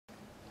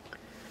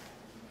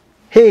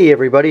Hey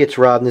everybody, it's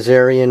Rob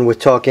Nazarian with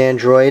Talk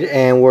Android,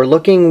 and we're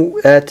looking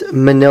at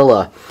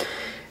Manilla.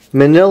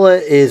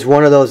 Manilla is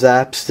one of those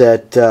apps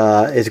that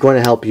is going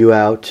to help you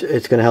out.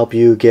 It's going to help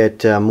you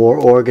get more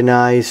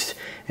organized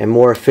and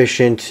more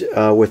efficient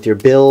with your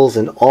bills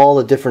and all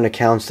the different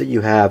accounts that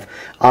you have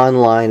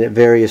online at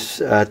various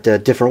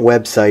different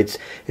websites.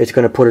 It's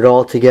going to put it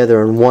all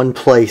together in one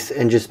place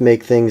and just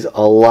make things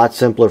a lot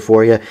simpler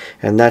for you,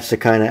 and that's the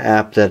kind of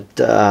app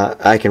that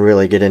I can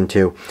really get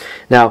into.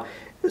 Now,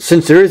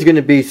 since there is going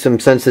to be some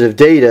sensitive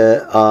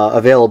data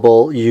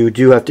available, you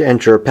do have to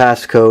enter a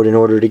passcode in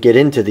order to get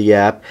into the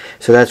app.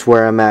 So that's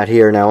where I'm at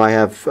here. Now I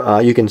have,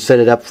 you can set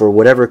it up for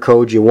whatever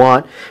code you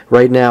want.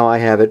 Right now I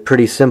have it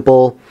pretty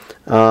simple.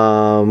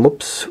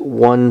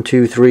 1,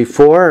 2, 3,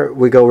 4.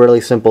 We go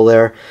really simple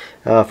there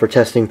for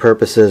testing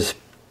purposes.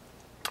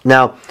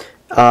 Now,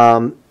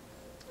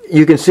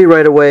 you can see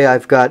right away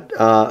I've got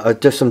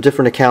just some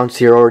different accounts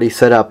here already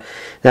set up.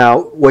 Now,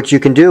 what you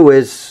can do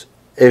is,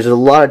 there's a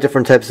lot of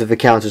different types of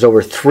accounts. There's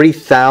over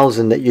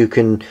 3,000 that you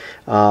can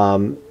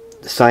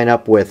sign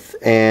up with,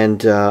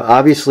 and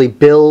obviously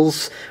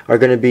bills are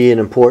going to be an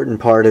important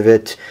part of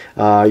it.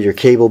 Your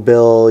cable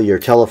bill, your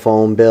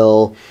telephone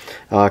bill,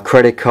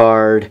 credit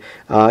card.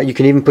 You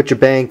can even put your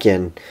bank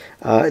in.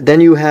 Then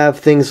you have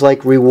things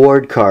like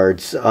reward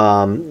cards,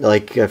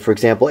 for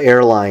example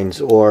airlines,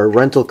 or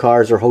rental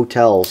cars or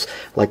hotels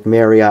like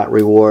Marriott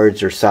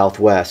Rewards or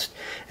Southwest.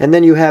 And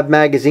then you have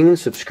magazine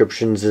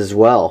subscriptions as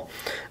well.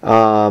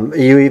 I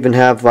even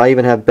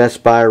have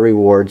Best Buy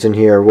rewards in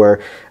here,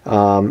 where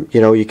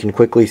you can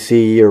quickly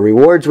see your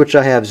rewards, which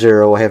I have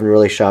 0. I haven't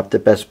really shopped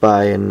at Best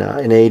Buy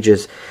in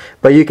ages,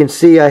 but you can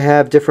see I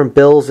have different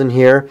bills in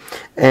here.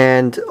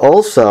 And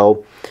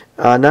also,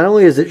 not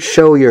only does it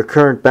show your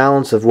current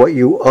balance of what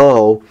you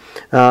owe,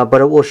 but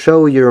it will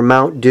show your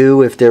amount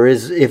due if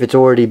it's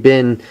already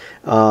been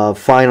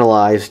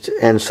finalized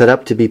and set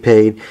up to be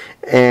paid.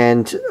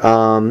 And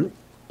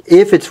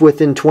if it's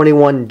within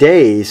 21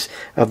 days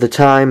of the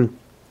time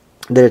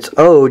that it's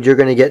owed, you're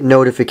going to get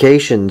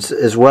notifications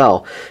as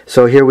well.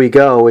 So here we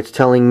go. It's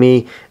telling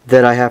me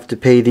that I have to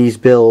pay these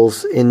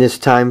bills in this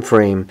time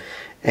frame.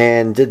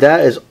 And that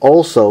is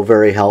also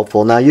very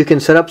helpful. Now you can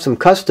set up some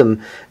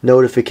custom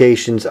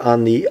notifications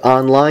on the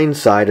online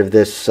side of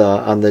this,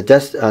 on the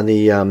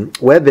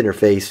web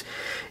interface.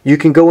 You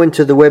can go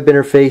into the web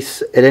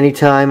interface at any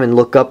time and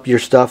look up your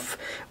stuff.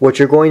 What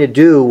you're going to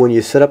do when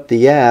you set up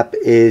the app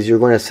is you're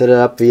going to set it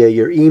up via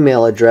your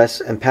email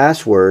address and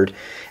password,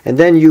 and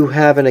then you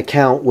have an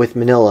account with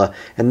Manilla,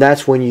 and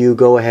that's when you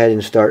go ahead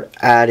and start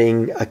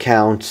adding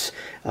accounts,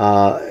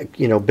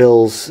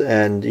 bills,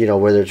 and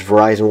whether it's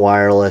Verizon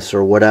Wireless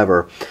or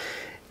whatever.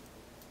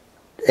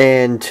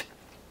 And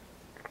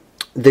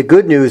the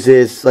good news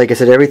is, like I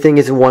said, everything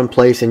is in one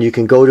place, and you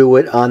can go to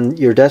it on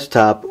your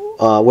desktop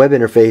web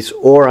interface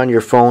or on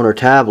your phone or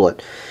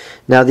tablet.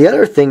 Now, the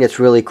other thing that's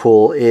really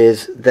cool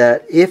is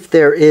that if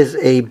there is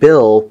a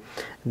bill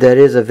that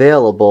is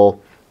available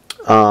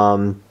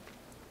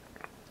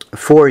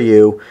for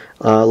you,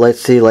 let's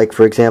see, like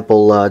for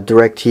example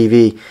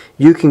DirecTV,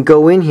 you can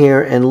go in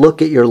here and look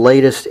at your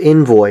latest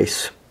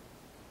invoice,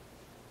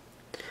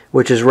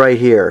 which is right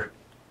here,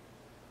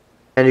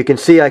 and you can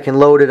see I can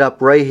load it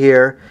up right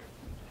here.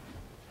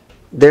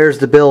 There's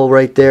the bill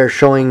right there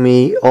showing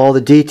me all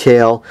the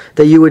detail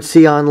that you would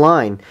see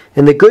online.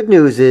 And the good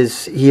news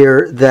is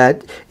here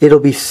that it'll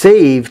be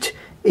saved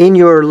in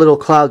your little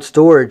cloud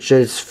storage.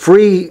 It's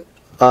free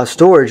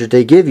storage that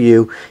they give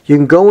you. You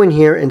can go in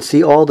here and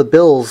see all the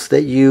bills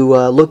that you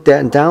looked at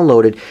and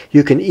downloaded.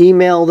 You can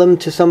email them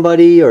to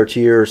somebody or to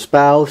your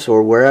spouse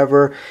or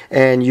wherever,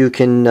 and you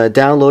can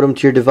download them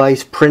to your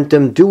device, print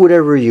them, do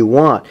whatever you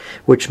want,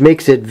 which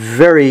makes it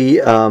very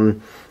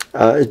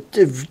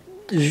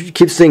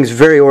keeps things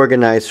very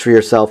organized for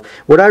yourself.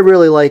 What I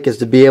really like is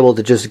to be able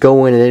to just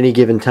go in at any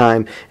given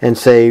time and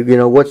say,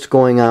 what's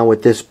going on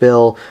with this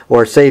bill,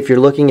 or say if you're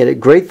looking at it,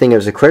 great thing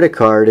is a credit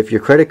card. If your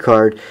credit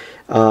card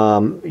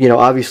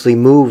obviously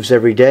moves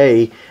every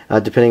day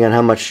depending on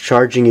how much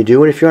charging you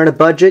do, and if you're on a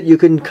budget, you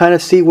can kind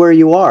of see where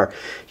you are.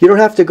 You don't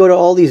have to go to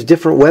all these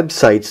different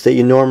websites that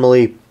you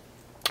normally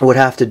would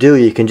have to do.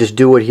 You can just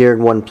do it here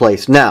in one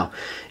place. Now,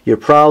 you're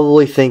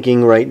probably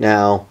thinking right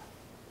now,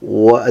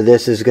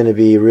 this is going to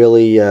be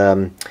really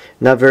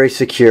not very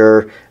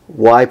secure.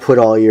 Why put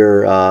all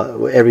your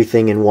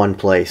everything in one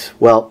place?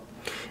 Well,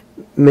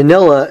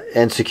 Manilla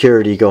and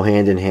security go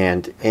hand in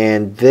hand,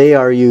 and they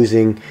are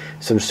using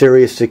some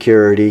serious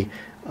security.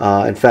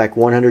 In fact,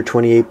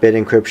 128-bit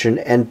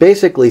encryption and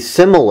basically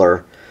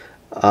similar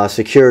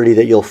security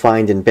that you'll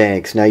find in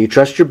banks. Now, you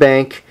trust your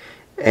bank,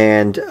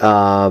 and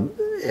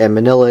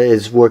Manilla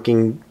is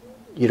working,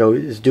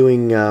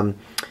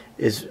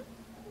 is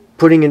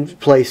putting in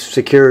place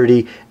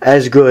security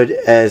as good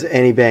as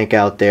any bank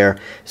out there.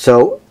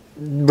 So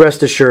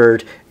rest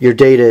assured, your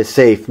data is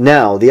safe.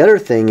 Now, the other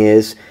thing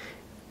is,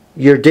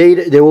 your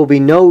data, there will be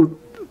no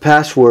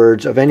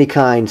passwords of any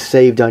kind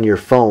saved on your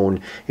phone.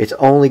 It's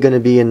only going to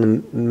be in the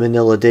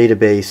Manilla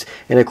database.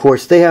 And of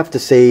course, they have to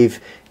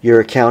save your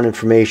account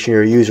information,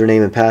 your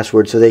username and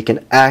password, so they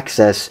can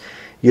access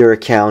your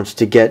accounts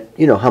to get,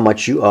 you know, how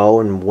much you owe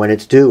and when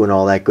it's due and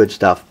all that good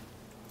stuff.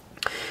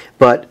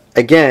 But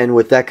again,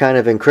 with that kind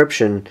of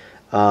encryption,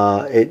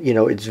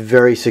 it's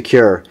very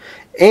secure.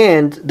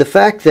 And the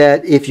fact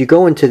that if you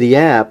go into the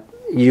app,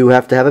 you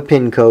have to have a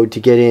PIN code to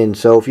get in.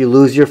 So if you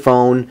lose your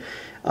phone,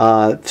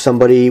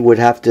 somebody would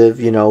have to,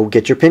 you know,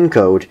 get your PIN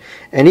code.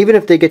 And even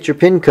if they get your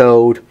PIN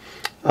code,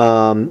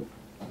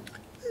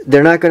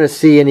 they're not going to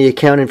see any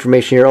account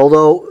information here,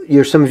 although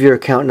some of your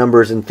account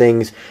numbers and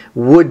things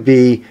would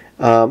be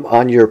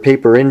on your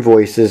paper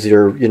invoices,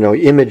 your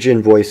image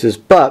invoices.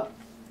 But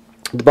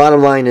the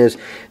bottom line is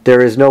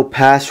there is no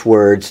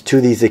passwords to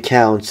these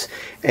accounts,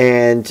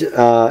 and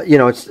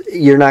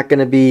you're not going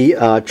to be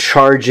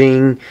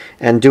charging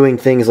and doing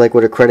things like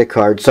with a credit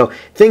card. So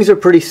things are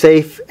pretty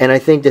safe, and I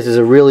think this is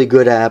a really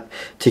good app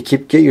to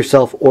get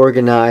yourself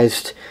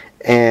organized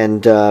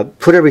and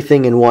put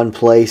everything in one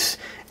place.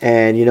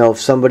 And if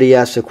somebody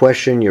asks a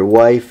question, your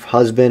wife,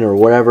 husband, or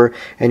whatever,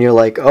 and you're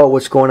like, oh,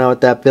 what's going on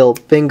with that bill?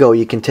 Bingo,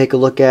 you can take a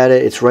look at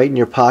it. It's right in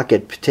your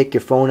pocket. Take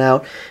your phone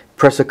out,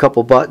 press a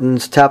couple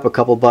buttons, tap a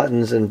couple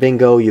buttons, and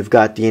bingo, you've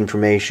got the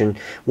information,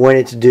 when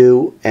it's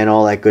due, and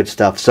all that good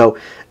stuff. So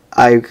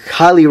I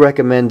highly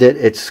recommend it.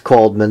 It's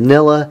called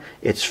Manilla.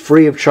 It's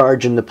free of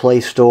charge in the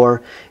Play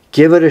Store.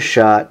 Give it a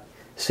shot.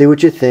 See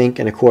what you think,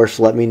 and of course,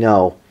 let me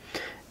know.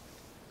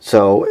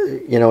 So,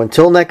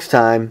 until next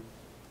time,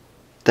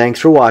 thanks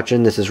for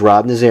watching. This is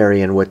Rob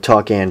Nazarian with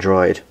Talk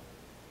Android.